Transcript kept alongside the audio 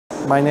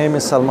My name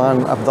is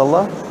Salman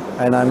Abdulla,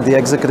 and I'm the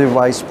Executive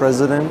Vice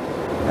President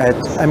at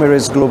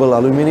Emirates Global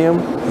Aluminium,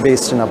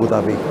 based in Abu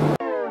Dhabi.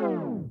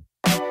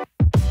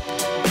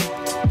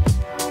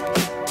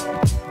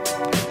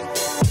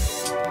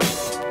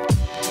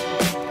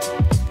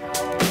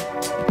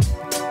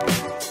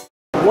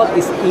 What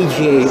is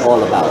EGA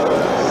all about?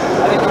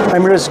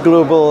 Emirates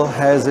Global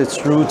has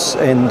its roots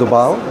in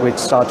Dubai, which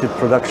started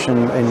production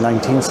in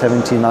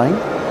 1979.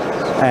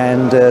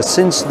 And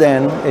since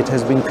then, it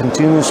has been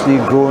continuously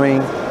growing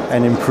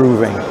and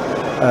improving.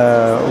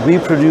 We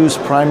produce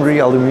primary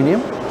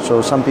aluminium.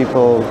 So some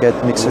people get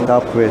mixed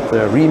up with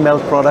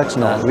remelt products.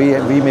 No,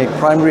 we make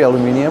primary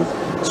aluminium.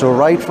 So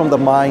right from the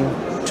mine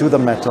to the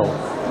metal.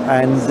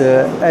 And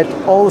at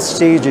all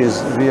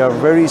stages, we are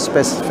very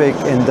specific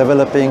in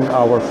developing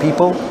our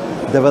people,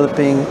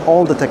 developing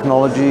all the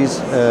technologies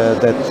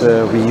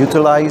that we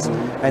utilize,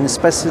 and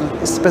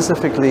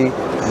specifically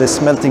the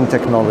smelting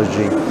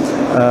technology.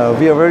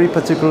 We are very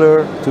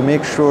particular to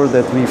make sure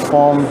that we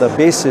form the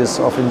basis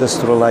of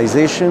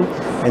industrialization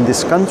in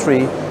this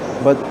country,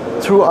 but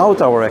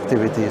throughout our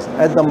activities,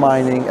 at the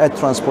mining, at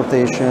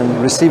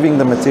transportation, receiving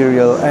the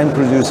material and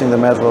producing the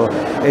metal,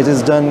 it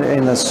is done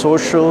in a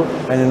social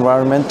and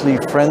environmentally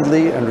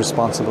friendly and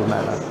responsible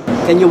manner.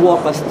 Can you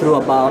walk us through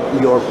about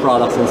your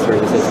products and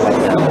services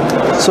right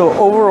now? So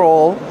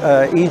overall,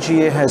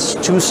 EGA has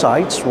two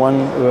sites,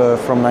 one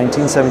from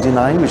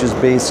 1979, which is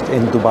based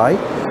in Dubai,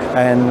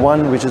 and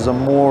one which is a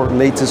more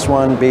latest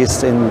one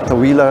based in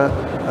Tawila,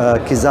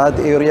 Kizad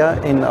area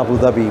in Abu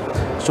Dhabi.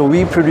 So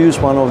we produce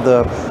one of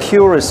the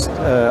purest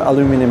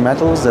aluminum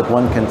metals that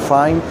one can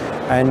find,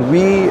 and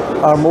we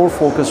are more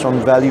focused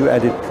on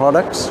value-added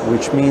products,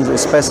 which means a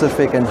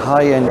specific and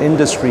high-end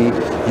industry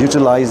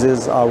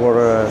utilizes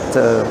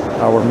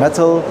our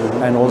metal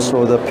and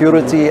also the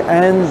purity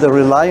and the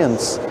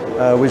reliance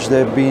which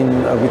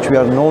we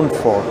are known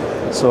for.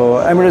 So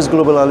Emirates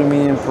Global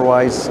Aluminium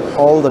provides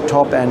all the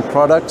top-end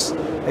products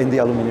in the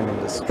aluminum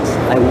industry.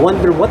 I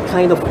wonder what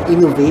kind of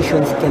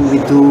innovations can we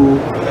do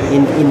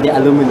in the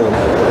aluminum?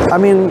 I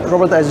mean,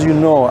 Robert, as you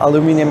know,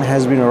 aluminum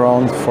has been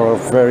around for a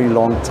very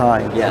long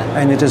time. Yeah.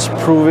 And it has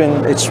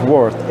proven its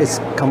worth. It's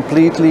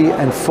completely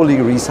and fully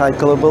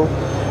recyclable.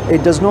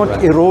 It does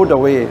not erode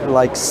away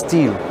like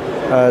steel.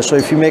 So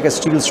if you make a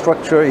steel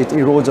structure, it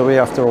erodes away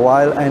after a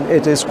while, and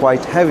it is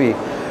quite heavy.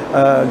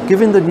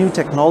 Given the new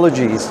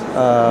technologies,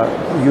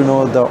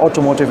 the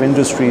automotive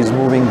industry is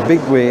moving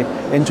big way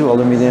into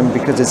aluminum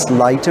because it's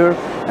lighter,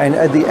 and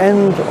at the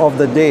end of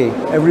the day,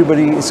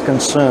 everybody is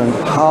concerned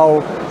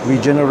how we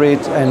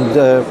generate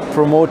and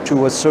promote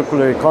to a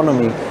circular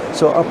economy.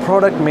 So a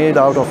product made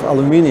out of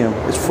aluminum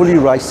is fully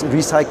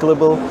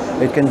recyclable.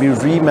 It can be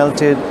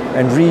remelted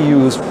and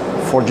reused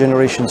for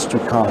generations to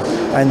come.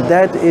 And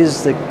that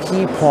is the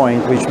key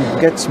point which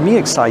gets me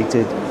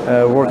excited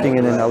working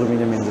in an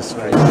aluminum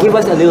industry. Give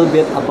us a little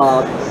bit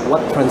about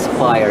what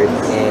transpired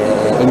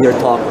in your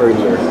talk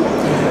earlier.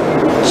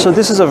 So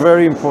this is a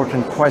very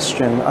important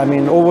question. I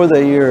mean, over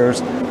the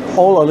years,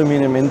 all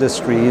aluminum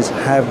industries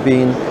have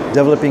been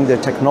developing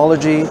their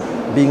technology,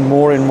 being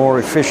more and more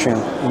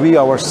efficient. We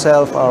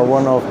ourselves are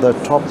one of the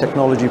top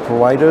technology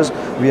providers.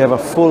 We have a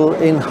full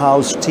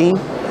in-house team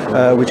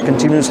which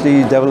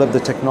continuously develop the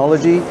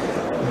technology.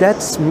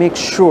 That makes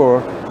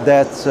sure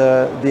that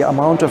the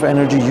amount of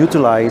energy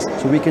utilized,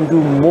 so we can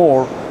do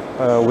more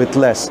with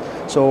less.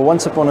 So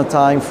once upon a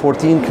time,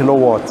 14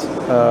 kilowatts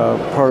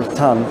per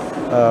ton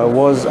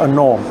was a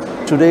norm.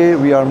 Today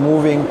we are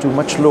moving to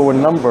much lower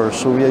numbers,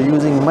 so we are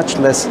using much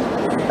less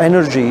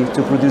energy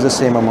to produce the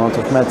same amount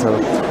of metal.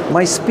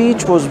 My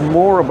speech was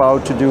more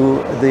about to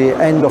do the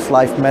end of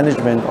life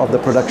management of the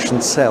production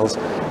cells.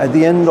 At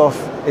the end of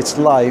its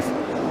life,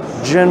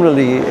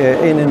 generally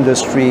in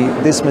industry,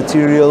 these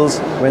materials,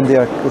 when they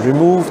are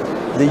removed,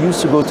 they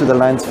used to go to the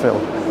landfill.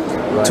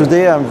 Right.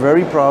 Today I'm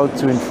very proud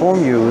to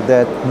inform you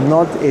that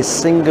not a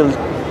single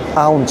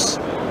ounce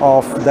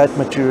of that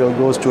material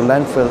goes to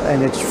landfill,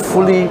 and it's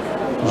fully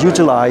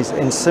utilized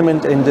in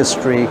cement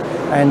industry,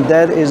 and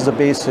that is the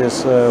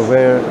basis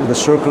where the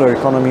circular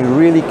economy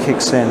really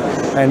kicks in.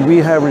 And we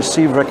have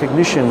received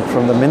recognition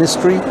from the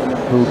ministry,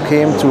 who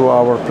came to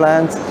our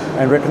plant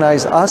and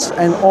recognized us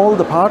and all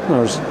the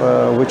partners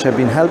which have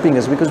been helping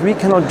us, because we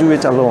cannot do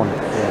it alone.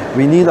 Yeah.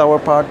 We need our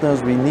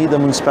partners, we need the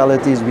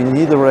municipalities, we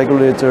need the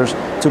regulators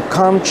to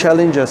come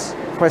challenge us,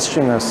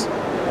 question us,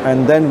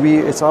 and then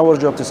it's our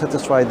job to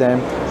satisfy them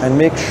and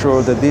make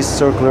sure that this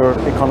circular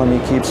economy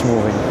keeps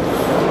moving.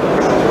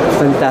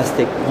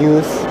 Fantastic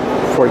news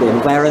for the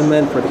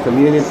environment, for the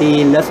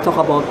community. Let's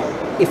talk about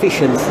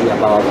efficiency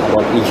about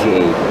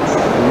EGA.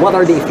 What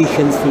are the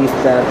efficiencies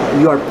that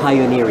you are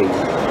pioneering?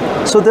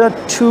 So there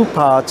are two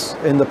parts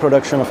in the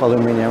production of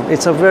aluminum.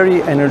 It's a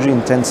very energy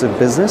intensive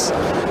business.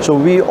 So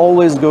we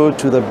always go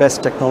to the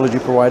best technology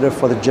provider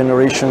for the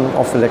generation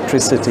of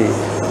electricity.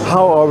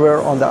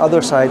 However, on the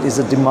other side is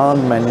the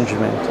demand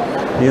management.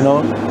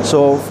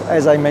 So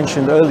as I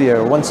mentioned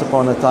earlier, once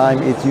upon a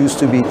time it used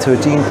to be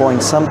 13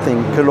 point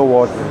something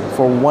kilowatt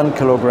for 1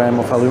 kilogram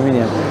of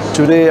aluminum.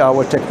 Today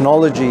our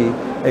technology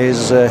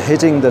is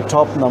hitting the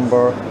top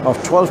number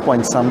of 12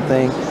 point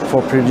something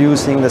for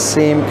producing the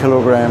same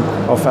kilogram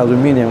of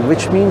aluminium,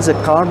 which means the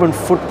carbon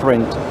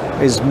footprint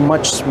is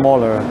much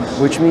smaller,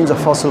 which means the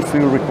fossil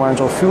fuel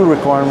requirements or fuel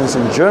requirements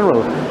in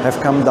general have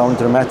come down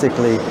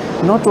dramatically.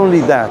 Not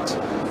only that,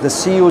 the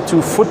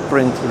CO2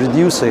 footprint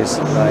reduces.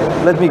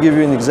 Right. Let me give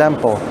you an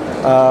example.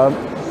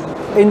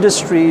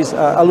 Industries,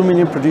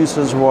 aluminium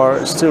producers who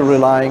are still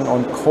relying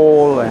on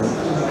coal and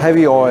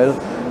heavy oil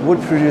would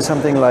produce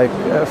something like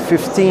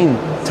 15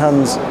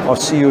 tons of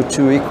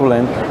CO2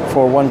 equivalent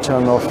for 1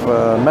 ton of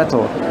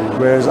metal,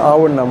 whereas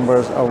our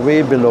numbers are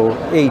way below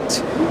 8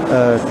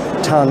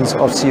 tons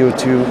of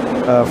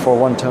CO2 for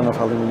 1 ton of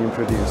aluminium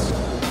produced.